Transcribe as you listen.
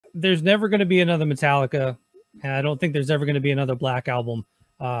there's never going to be another Metallica, and I don't think there's ever going to be another Black album.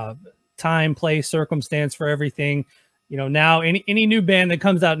 Time, place, circumstance for everything. You know, now any new band that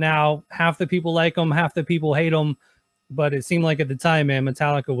comes out now, half the people like them, half the people hate them. But it seemed like at the time, man,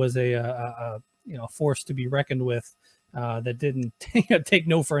 Metallica was a you know, force to be reckoned with, that didn't take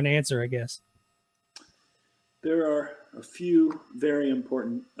no for an answer, I guess. There are a few very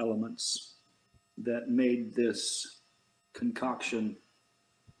important elements that made this concoction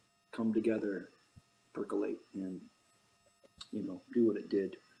come together, percolate, and, you know, do what it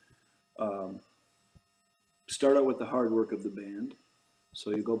did. Start out with the hard work of the band.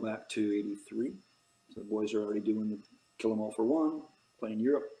 So you go back to '83. So the boys are already doing the Kill 'Em All for One, playing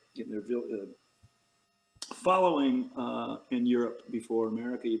Europe, getting their following in Europe before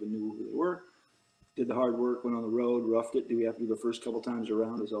America even knew who they were. Did the hard work, went on the road, roughed it. Do we have to do the first couple times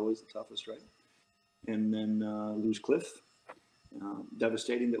around is always the toughest, right? And then lose Cliff.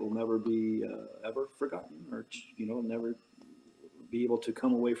 Devastating, that will never be ever forgotten, or, you know, never be able to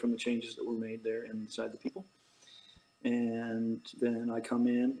come away from the changes that were made there inside the people. And then I come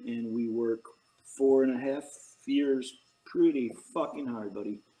in and we work 4.5 years pretty fucking hard,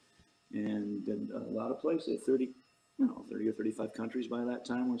 buddy. And then a lot of places, 30 or 35 countries by that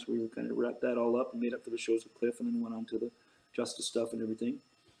time, once we were kind of wrapped that all up and made up for the shows with Cliff, and then went on to the Justice stuff and everything.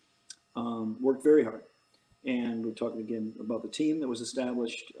 Worked very hard. And we're talking again about the team that was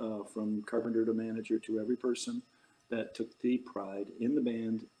established, from carpenter to manager to every person that took the pride in the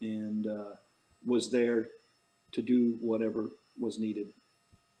band and was there to do whatever was needed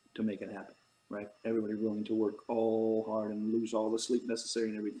to make it happen, right? Everybody willing to work all hard and lose all the sleep necessary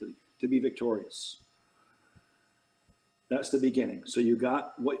and everything to be victorious. That's the beginning. So you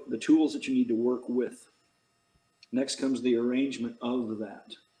got what the tools that you need to work with. Next comes the arrangement of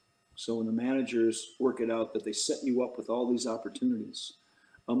that. So when the managers work it out, that they set you up with all these opportunities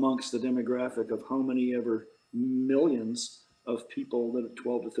amongst the demographic of how many ever millions of people that are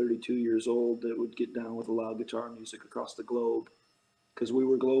 12 to 32 years old that would get down with a loud guitar music across the globe, because we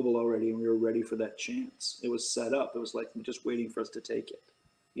were global already and we were ready for that chance. It was set up. It was like just waiting for us to take it,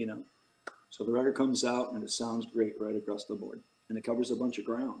 you know? So the record comes out and it sounds great right across the board, and it covers a bunch of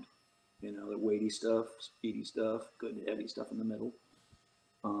ground, you know, the weighty stuff, speedy stuff, good heavy stuff in the middle.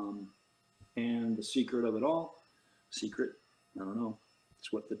 And the secret of it all, I don't know.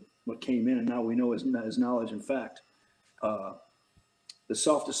 It's what came in, and now we know is knowledge and fact. The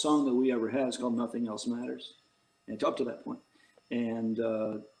softest song that we ever had is called Nothing Else Matters. And it's up to that point. And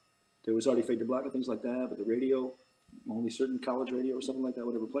there was already Fade to Black and things like that, but the radio, only certain college radio or something like that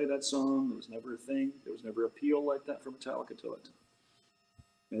would ever play that song. It was never a thing. There was never appeal like that for Metallica to it.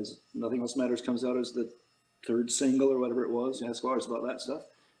 As Nothing Else Matters comes out as the third single or whatever it was, as far as about that stuff.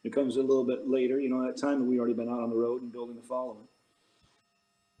 It comes a little bit later, you know, at that time we already been out on the road and building the following.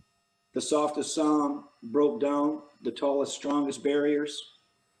 The softest song broke down the tallest, strongest barriers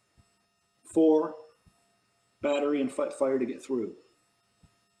for battery and fire to get through,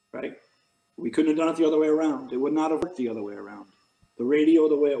 right? We couldn't have done it the other way around. It would not have worked the other way around. The radio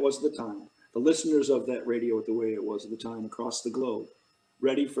the way it was at the time, the listeners of that radio the way it was at the time across the globe,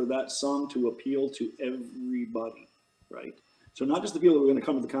 ready for that song to appeal to everybody, right? So not just the people that were going to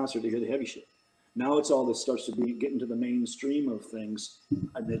come to the concert to hear the heavy shit. Now it's all this starts to get into the mainstream of things,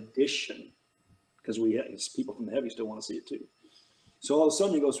 an addition, because people from the heavy still want to see it too. So all of a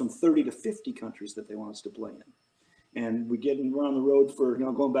sudden it goes from 30 to 50 countries that they want us to play in. And we we're on the road for, you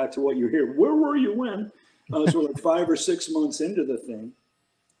know, going back to what you're here. Where were you when? So we're like 5 or 6 months into the thing.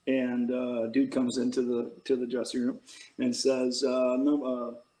 And dude comes into the dressing room and says,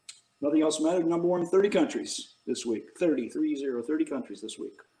 Nothing Else Matters, number 1 in 30 countries this week. 30 countries this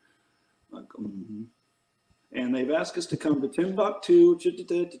week. Like, And they've asked us to come to Timbuktu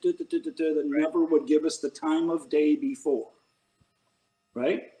that never would give us the time of day before.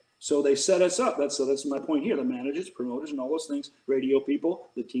 Right? So they set us up. That's my point here. The managers, promoters, and all those things, radio people,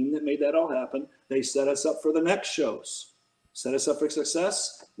 the team that made that all happen, they set us up for the next shows. Set us up for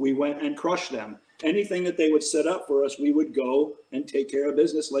success. We went and crushed them. Anything that they would set up for us, we would go and take care of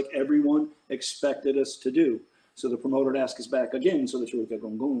business like everyone expected us to do. So the promoter would ask us back again, so that you would go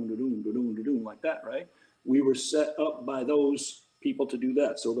going like that, right? We were set up by those people to do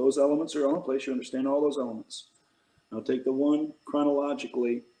that. So those elements are all in place. You understand all those elements. Now take the one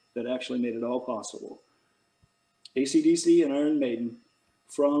chronologically that actually made it all possible. AC/DC and Iron Maiden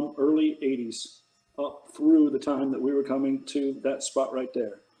from early 80s up through the time that we were coming to that spot right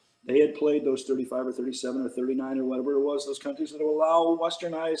there. They had played those 35 or 37 or 39 or whatever it was, those countries that allow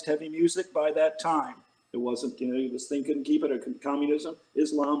westernized heavy music by that time. It wasn't, you know, this thing couldn't keep it, or communism,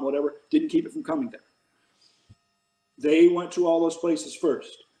 Islam, whatever, didn't keep it from coming there. They went to all those places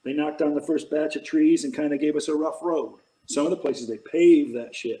first. They knocked down the first batch of trees and kind of gave us a rough road. Some of the places they paved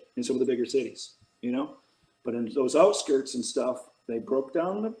that shit in some of the bigger cities, you know, but in those outskirts and stuff, they broke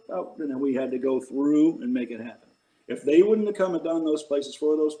down and then we had to go through and make it happen. If they wouldn't have come and done those places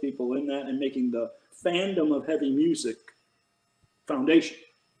for those people in that and making the fandom of heavy music foundation,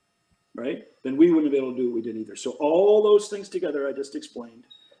 right, then we wouldn't have been able to do what we did either. So all those things together I just explained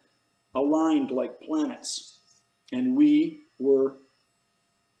aligned like planets, and we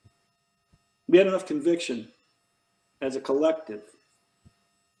had enough conviction as a collective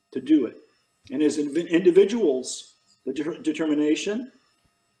to do it. And as individuals, the determination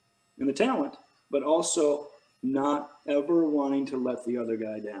and the talent, but also not ever wanting to let the other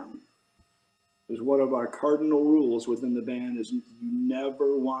guy down. Because one of our cardinal rules within the band is you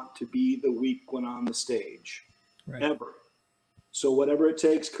never want to be the weak one on the stage, right. Ever. So whatever it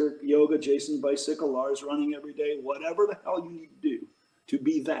takes, Kirk yoga, Jason bicycle, Lars running every day, whatever the hell you need to do to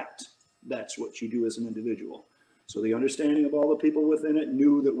be that, that's what you do as an individual. So the understanding of all the people within it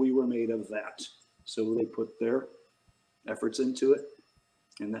knew that we were made of that. So they put their efforts into it,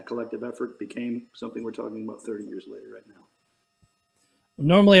 and that collective effort became something we're talking about 30 years later right now.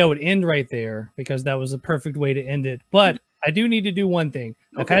 Normally I would end right there because that was the perfect way to end it. But I do need to do one thing.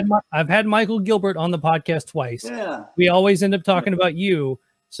 Okay. I've had Michael Gilbert on the podcast twice. Yeah. We always end up talking about you.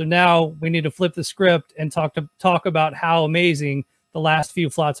 So now we need to flip the script and talk about how amazing the last few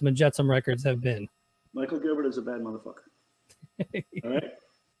Flotsam and Jetsam records have been. Michael Gilbert is a bad motherfucker. All right.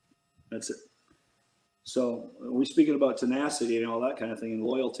 That's it. So we're speaking about tenacity and all that kind of thing and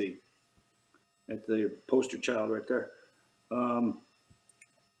loyalty. At the poster child right there.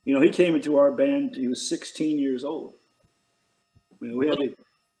 You know, he came into our band. He was 16 years old. I mean,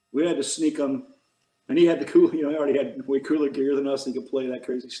 we had to sneak him, and he had the cool. You know, he already had way cooler gear than us. He could play that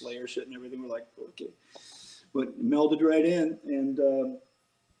crazy Slayer shit and everything. We're like, okay, but melded right in, and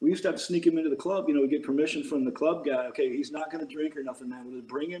we used to have to sneak him into the club. You know, we get permission from the club guy. Okay, he's not going to drink or nothing, man. We'll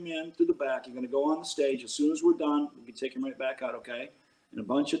bring him in through the back. You're going to go on the stage as soon as we're done. We can take him right back out. Okay, and a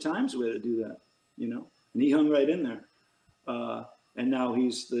bunch of times we had to do that. You know, and he hung right in there. And now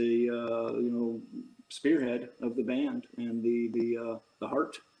he's the you know, spearhead of the band and the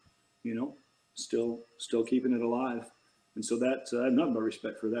heart, you know, still keeping it alive. And so that I have nothing but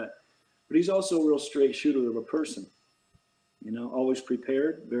respect for that. But he's also a real straight shooter of a person, you know, always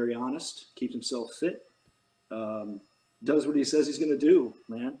prepared, very honest, keeps himself fit, does what he says he's going to do,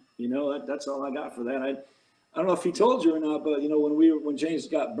 man. You know, that's all I got for that. I don't know if he told you or not, but you know, when James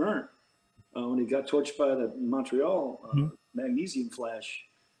got burnt, when he got torched by the Montreal magnesium flash,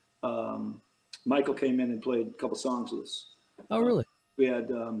 Michael came in and played a couple songs with us. Oh, really? We had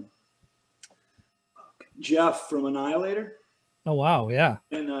Jeff from Annihilator. Oh, wow, yeah.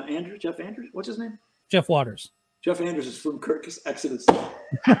 And Jeff Andrews, what's his name? Jeff Waters. Jeff Andrews is from Kirk's Exodus.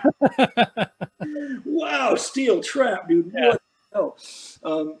 Wow, steel trap, dude. Yeah.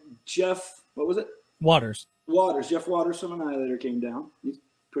 What? Jeff, what was it? Waters. Jeff Waters from Annihilator came down. He's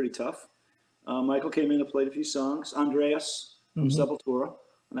pretty tough. Michael came in and played a few songs. Andreas from Sepultura,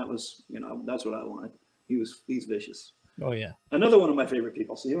 and that was, you know, that's what I wanted. He's vicious. Oh yeah. Another one of my favorite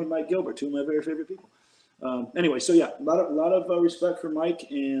people. So him and Mike Gilbert, two of my very favorite people. Anyway, so yeah, a lot of respect for Mike,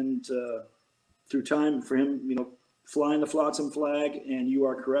 and through time for him, you know, flying the Flotsam flag. And you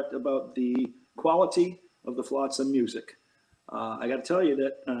are correct about the quality of the Flotsam music. I got to tell you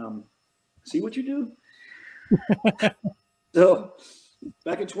that. See what you do. So.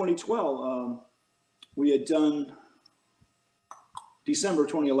 Back in 2012, we had done December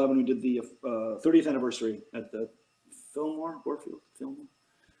 2011. We did the 30th anniversary at the Fillmore,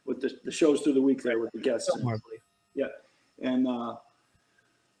 with the shows through the week there with the guests. Fillmore, I believe. Yeah, and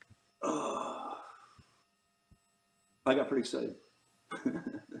I got pretty excited.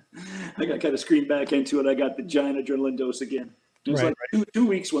 I got kind of screamed back into it. I got the giant adrenaline dose again. It was like 2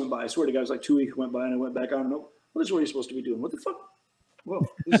 weeks went by. I swear to God, it was like 2 weeks went by, and I went back on. Well, this is what you're supposed to be doing. What the fuck? Well,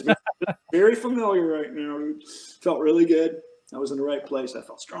 this is very familiar right now. Felt really good. I was in the right place. I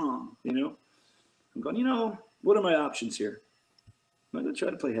felt strong, you know. I'm going, you know, what are my options here? I'm going to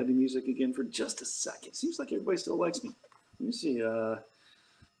try to play heavy music again for just a second. Seems like everybody still likes me. Let me see. So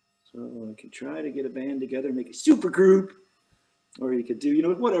I could try to get a band together, make a super group. Or you could do, you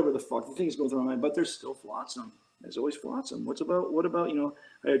know, whatever the fuck. The things go through my mind. But there's still Flotsam. There's always Flotsam. What about, you know,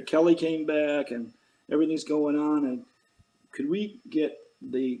 I had Kelly came back and everything's going on, and could we get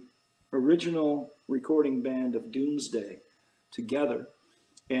the original recording band of Doomsday together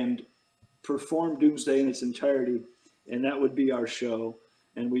and perform Doomsday in its entirety? And that would be our show.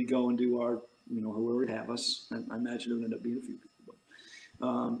 And we'd go and do our, you know, whoever would have us. I imagine it would end up being a few people.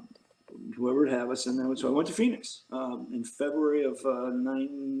 whoever would have us. And then so I went to Phoenix in February of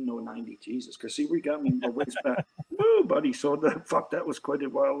 90. Jesus, because see, we got me a ways back. Woo, buddy. So that was quite a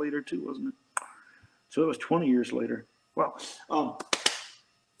while later too, wasn't it? So it was 20 years later. Wow.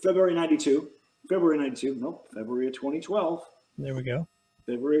 February of 2012. There we go.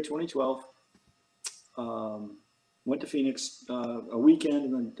 February of 2012. Went to Phoenix a weekend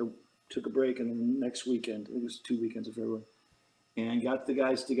and then took a break. And then the next weekend, it was 2 weekends of February, and got the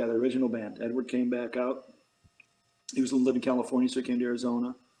guys together, original band. Edward came back out. He was living in California, so he came to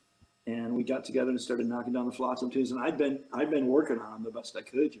Arizona. And we got together and started knocking down the Flotsam tunes. And I'd been working on them the best I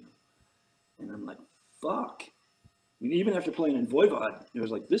could, you know. And I'm like, fuck. I mean, even after playing in Voivod, it was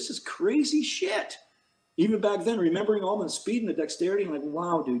like, this is crazy shit. Even back then, remembering all the speed and the dexterity, I'm like,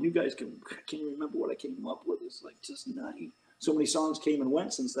 wow, dude, you guys can you remember what I came up with? It's like just nutty. So many songs came and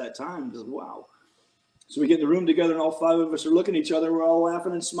went since that time. Just wow. So we get in the room together, and all 5 of us are looking at each other. We're all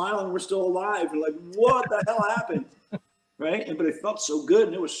laughing and smiling. And we're still alive. We're like, what the hell happened? Right? But it felt so good,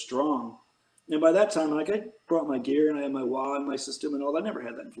 and it was strong. And by that time, like, I brought my gear, and I had my wah and my system and all that. I never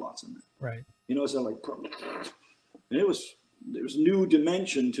had that in Flotsam. Right. You know, so like, and there was new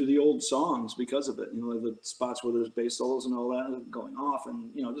dimension to the old songs because of it. You know, the spots where there's bass solos and all that going off, and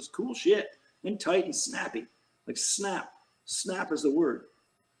you know, just cool shit. And tight and snappy, like snap. Snap is the word.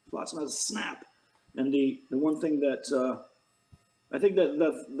 Flotsam has a snap. And the one thing that I think that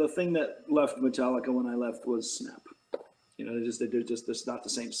the thing that left Metallica when I left was snap. You know, they're just not the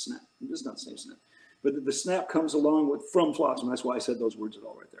same snap. It's not the same snap. But the snap comes along from Flotsam. That's why I said those words at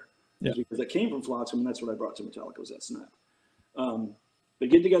all right there. Yeah. Because that came from Flotsam, and that's what I brought to Metallica was that snap. But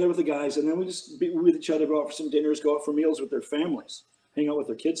get together with the guys, and then we just be with each other, go out for some dinners, go out for meals with their families, hang out with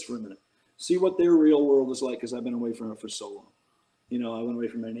their kids for a minute, see what their real world is like, because I've been away from it for so long. You know, I went away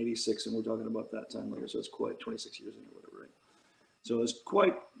from it in 86, and we're talking about that time later, so it's quite 26 years in or whatever, right? So it's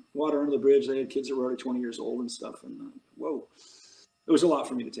quite water under the bridge. They had kids that were already 20 years old and stuff, and whoa. It was a lot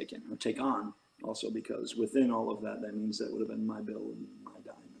for me to take take on, also because within all of that, that means that would have been my bill and my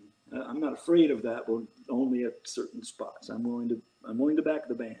dime. And I'm not afraid of that, but only at certain spots. I'm willing to back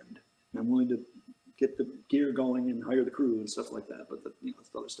the band. I'm willing to get the gear going and hire the crew and stuff like that. But the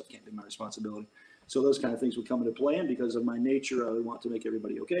other stuff can't be my responsibility. So those kind of things would come into play, and because of my nature, I want to make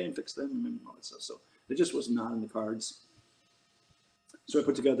everybody okay and fix them and all that stuff. So it just was not in the cards. So I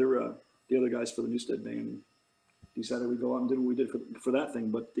put together the other guys for the Newsted band and decided we'd go out and do what we did for that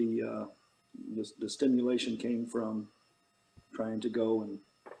thing. But the stimulation came from trying to go and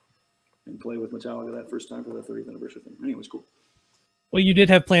play with Metallica that first time for the 30th anniversary thing. Anyway, it was cool. Well, you did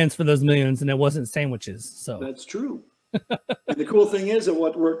have plans for those millions, and it wasn't sandwiches. So that's true. And the cool thing is that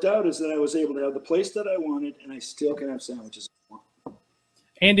what worked out is that I was able to have the place that I wanted, and I still can have sandwiches.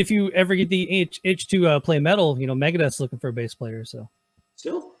 And if you ever get the itch to play metal, you know, Megadeth's looking for a bass player. So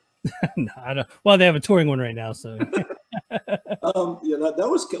still, no, I don't. Well, they have a touring one right now. So yeah,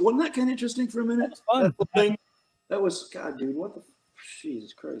 wasn't that kind of interesting for a minute? Fun. That was God, dude. What the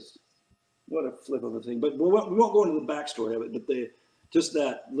Jesus Christ? What a flip of a thing. But we won't go into the backstory of it. But just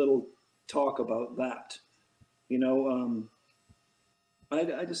that little talk about that. You know, I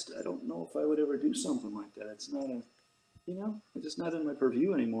don't know if I would ever do something like that. It's not it's just not in my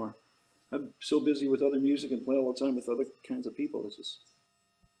purview anymore. I'm so busy with other music and play all the time with other kinds of people.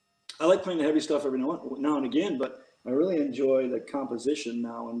 I like playing the heavy stuff every now and again, but I really enjoy the composition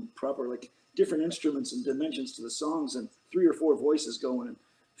now and proper, like, different instruments and dimensions to the songs and 3 or 4 voices going and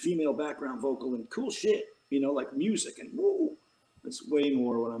female background vocal and cool shit, you know, like music and whoa. That's way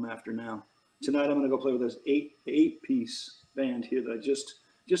more what I'm after now. Tonight I'm going to go play with this 8-piece band here that I just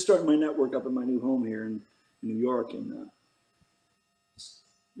started my network up in my new home here in New York, and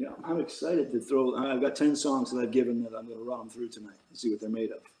I'm excited to throw. I've got 10 songs that I've given that I'm going to run them through tonight and see what they're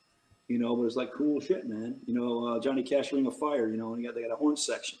made of. You know, but it's like cool shit, man. You know, Johnny Cash, Ring of Fire. You know, and they got a horn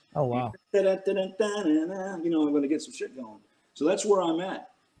section. Oh wow. You know, I'm going to get some shit going. So that's where I'm at.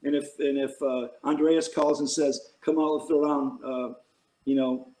 And if Andreas calls and says, "Come on, let's throw down," you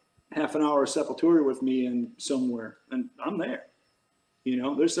know, half an hour of Sepultura with me and somewhere, and I'm there. You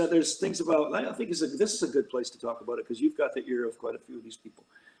know, there's things about. I think this is a good place to talk about it because you've got the ear of quite a few of these people.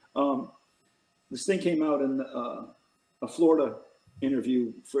 This thing came out in a Florida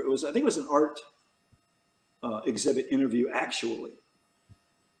interview I think it was an art exhibit interview actually,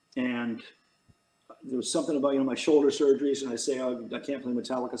 and there was something about, you know, my shoulder surgeries, and I say, oh, I can't play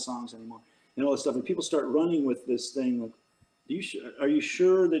Metallica songs anymore and all this stuff, and people start running with this thing like, are you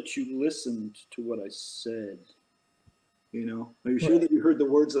sure that you listened to what I said? You know, are you sure that you heard the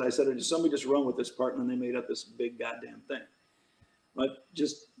words that I said, or did somebody just run with this part and then they made up this big goddamn thing? But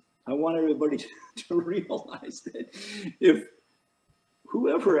I want everybody to realize that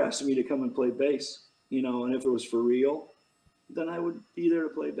whoever asked me to come and play bass, you know, and if it was for real, then I would be there to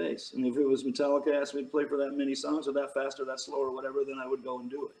play bass. And if it was Metallica asked me to play for that many songs or that fast or that slow or whatever, then I would go and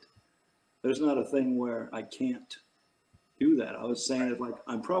do it. There's not a thing where I can't do that. I was saying it like,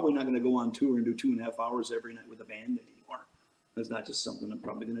 I'm probably not going to go on tour and do 2.5 hours every night with a band anymore. That's not just something I'm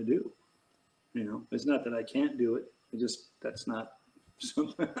probably going to do. You know, it's not that I can't do it. It just, that's not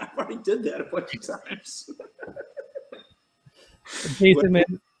something. I already did that a bunch of times. Jason,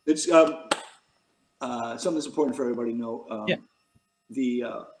 man. It's something that's important for everybody to know. Yeah. The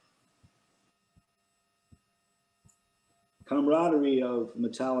camaraderie of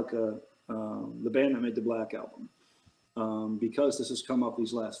Metallica, the band that made the Black Album, because this has come up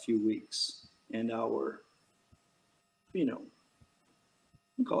these last few weeks, and our, you know,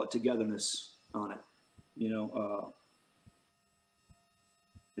 we call it togetherness on it. You know,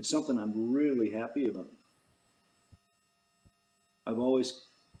 it's something I'm really happy about. I've always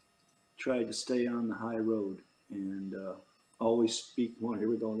tried to stay on the high road and always speak. Well, here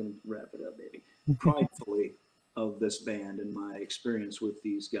we go. I'm going to wrap it up, baby. Pridefully of this band and my experience with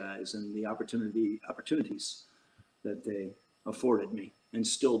these guys and the opportunities that they afforded me and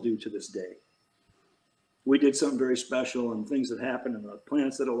still do to this day. We did something very special and things that happened and the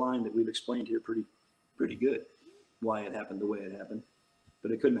planets that aligned that we've explained here pretty good why it happened the way it happened. But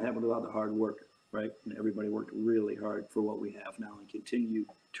it couldn't happen without the hard work, right? And everybody worked really hard for what we have now and continue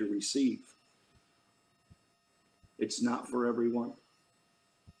to receive. It's not for everyone.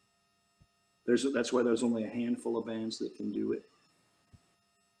 That's why there's only a handful of bands that can do it.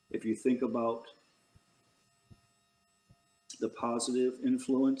 If you think about the positive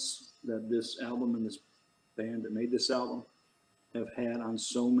influence that this album and this band that made this album have had on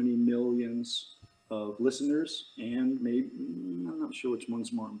so many millions of listeners and maybe, I'm not sure which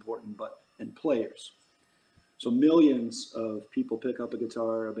one's more important, and players. So millions of people pick up a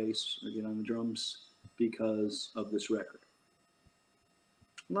guitar, a bass, or get on the drums because of this record.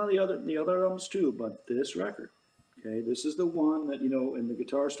 Not the other albums too, but this record. Okay, this is the one that, you know, in the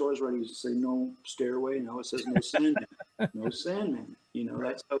guitar stores where I used to say no Stairway, now it says no Sandman. No Sandman. You know,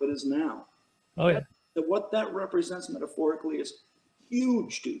 that's how it is now. Oh yeah. What that represents metaphorically is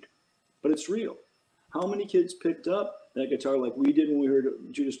huge, dude. But it's real. How many kids picked up that guitar like we did when we heard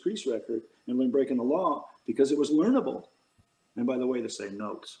Judas Priest record and learned Breaking the Law because it was learnable? And by the way, the same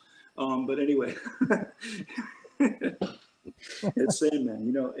notes. But anyway, it's Sandman.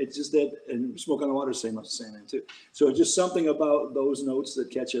 You know, it's just that, and Smoke on the Water is same as Sandman too. So it's just something about those notes that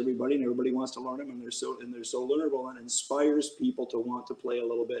catch everybody, and everybody wants to learn them, and they're so learnable, and inspires people to want to play a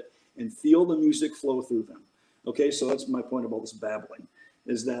little bit and feel the music flow through them. Okay, so that's my point about this babbling,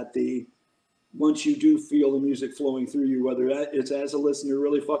 is that once you do feel the music flowing through you, whether it's as a listener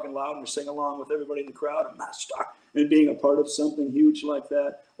really fucking loud and sing along with everybody in the crowd and being a part of something huge like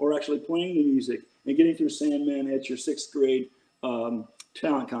that, or actually playing the music and getting through Sandman at your 6th grade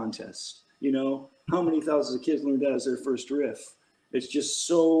talent contest. You know, how many thousands of kids learned that as their first riff? It's just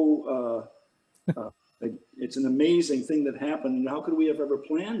so, it's an amazing thing that happened. And how could we have ever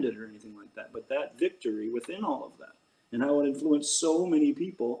planned it or anything like that? But that victory within all of that, and how it influenced so many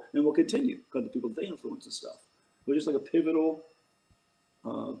people and will continue because the people that they influence and stuff. It was just like a pivotal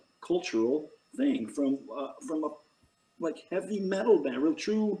cultural thing from a like heavy metal band, real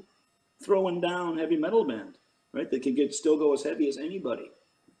true throwing down heavy metal band, right? They could still go as heavy as anybody,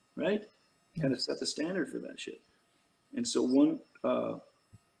 right? Kind of set the standard for that shit. And so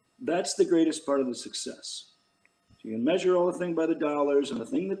that's the greatest part of the success. So you can measure all the thing by the dollars and the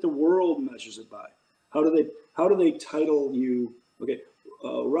thing that the world measures it by. How do they title you? Okay,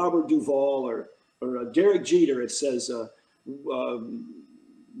 Robert Duvall or Derek Jeter. It says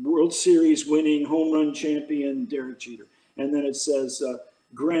World Series winning home run champion Derek Jeter, and then it says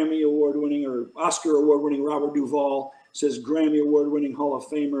Grammy award winning or Oscar award winning Robert Duvall. It says Grammy award winning Hall of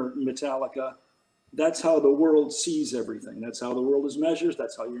Famer Metallica. That's how the world sees everything. That's how the world is measured.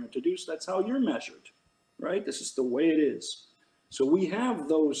 That's how you're introduced. That's how you're measured, right? This is the way it is. So we have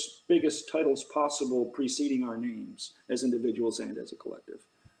those biggest titles possible preceding our names as individuals and as a collective.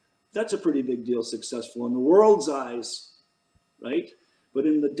 That's a pretty big deal, successful in the world's eyes, right? But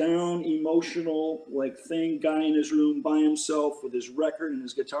in the down, emotional, like thing, guy in his room by himself with his record and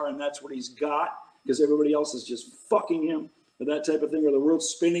his guitar, and that's what he's got because everybody else is just fucking him, or that type of thing, or the world's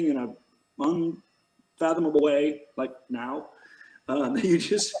spinning in an unfathomable way, like now. You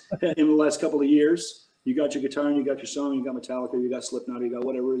just, in the last couple of years, you got your guitar and you got your song, you got Metallica, you got Slipknot, you got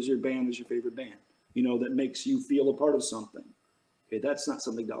whatever is your band, is your favorite band, you know, that makes you feel a part of something. Okay, that's not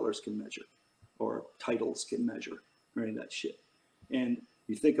something dollars can measure or titles can measure or any of that shit. And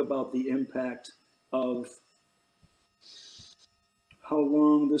you think about the impact of how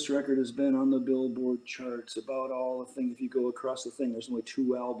long this record has been on the Billboard charts, about all the things. If you go across the thing, there's only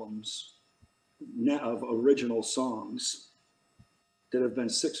 2 albums of original songs that have been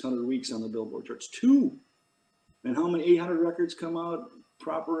 600 weeks on the Billboard charts. 2. And how many 800 records come out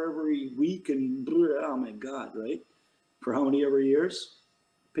proper every week? And oh my God, right? For how many ever years?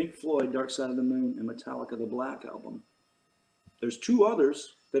 Pink Floyd, Dark Side of the Moon, and Metallica, the Black Album. There's 2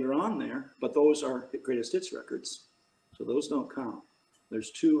 others that are on there, but those are greatest hits records. So those don't count.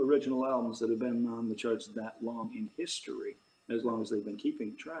 There's 2 original albums that have been on the charts that long in history, as long as they've been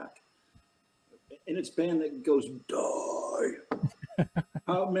keeping track. And it's a band that goes, die.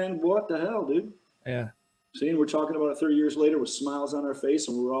 Oh, man, what the hell, dude? Yeah. See, we're talking about it 30 years later with smiles on our face,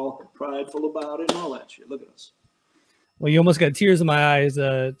 and we're all prideful about it and all that shit. Look at us. Well, you almost got tears in my eyes.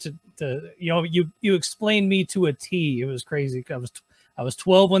 You explained me to a T. It was crazy. I was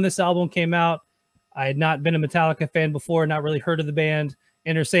 12 when this album came out. I had not been a Metallica fan before, not really heard of the band.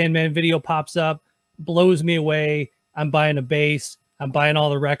 Enter Sandman video pops up, blows me away. I'm buying a bass. I'm buying all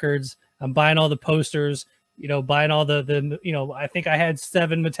the records. I'm buying all the posters. Buying all the I think I had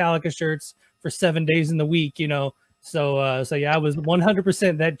 7 Metallica shirts for 7 days in the week. So yeah, I was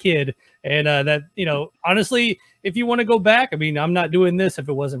 100% that kid. And honestly, if you want to go back, I mean, I'm not doing this if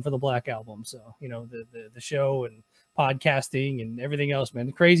it wasn't for the Black Album. So, the show and podcasting and everything else, man,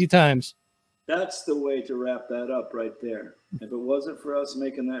 crazy times. That's the way to wrap that up right there. If it wasn't for us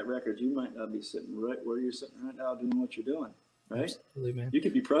making that record, you might not be sitting right where you're sitting right now doing what you're doing, right? Absolutely, man. You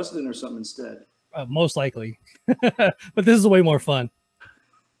could be president or something instead. Most likely. But this is way more fun.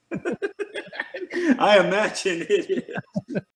 I imagine it is.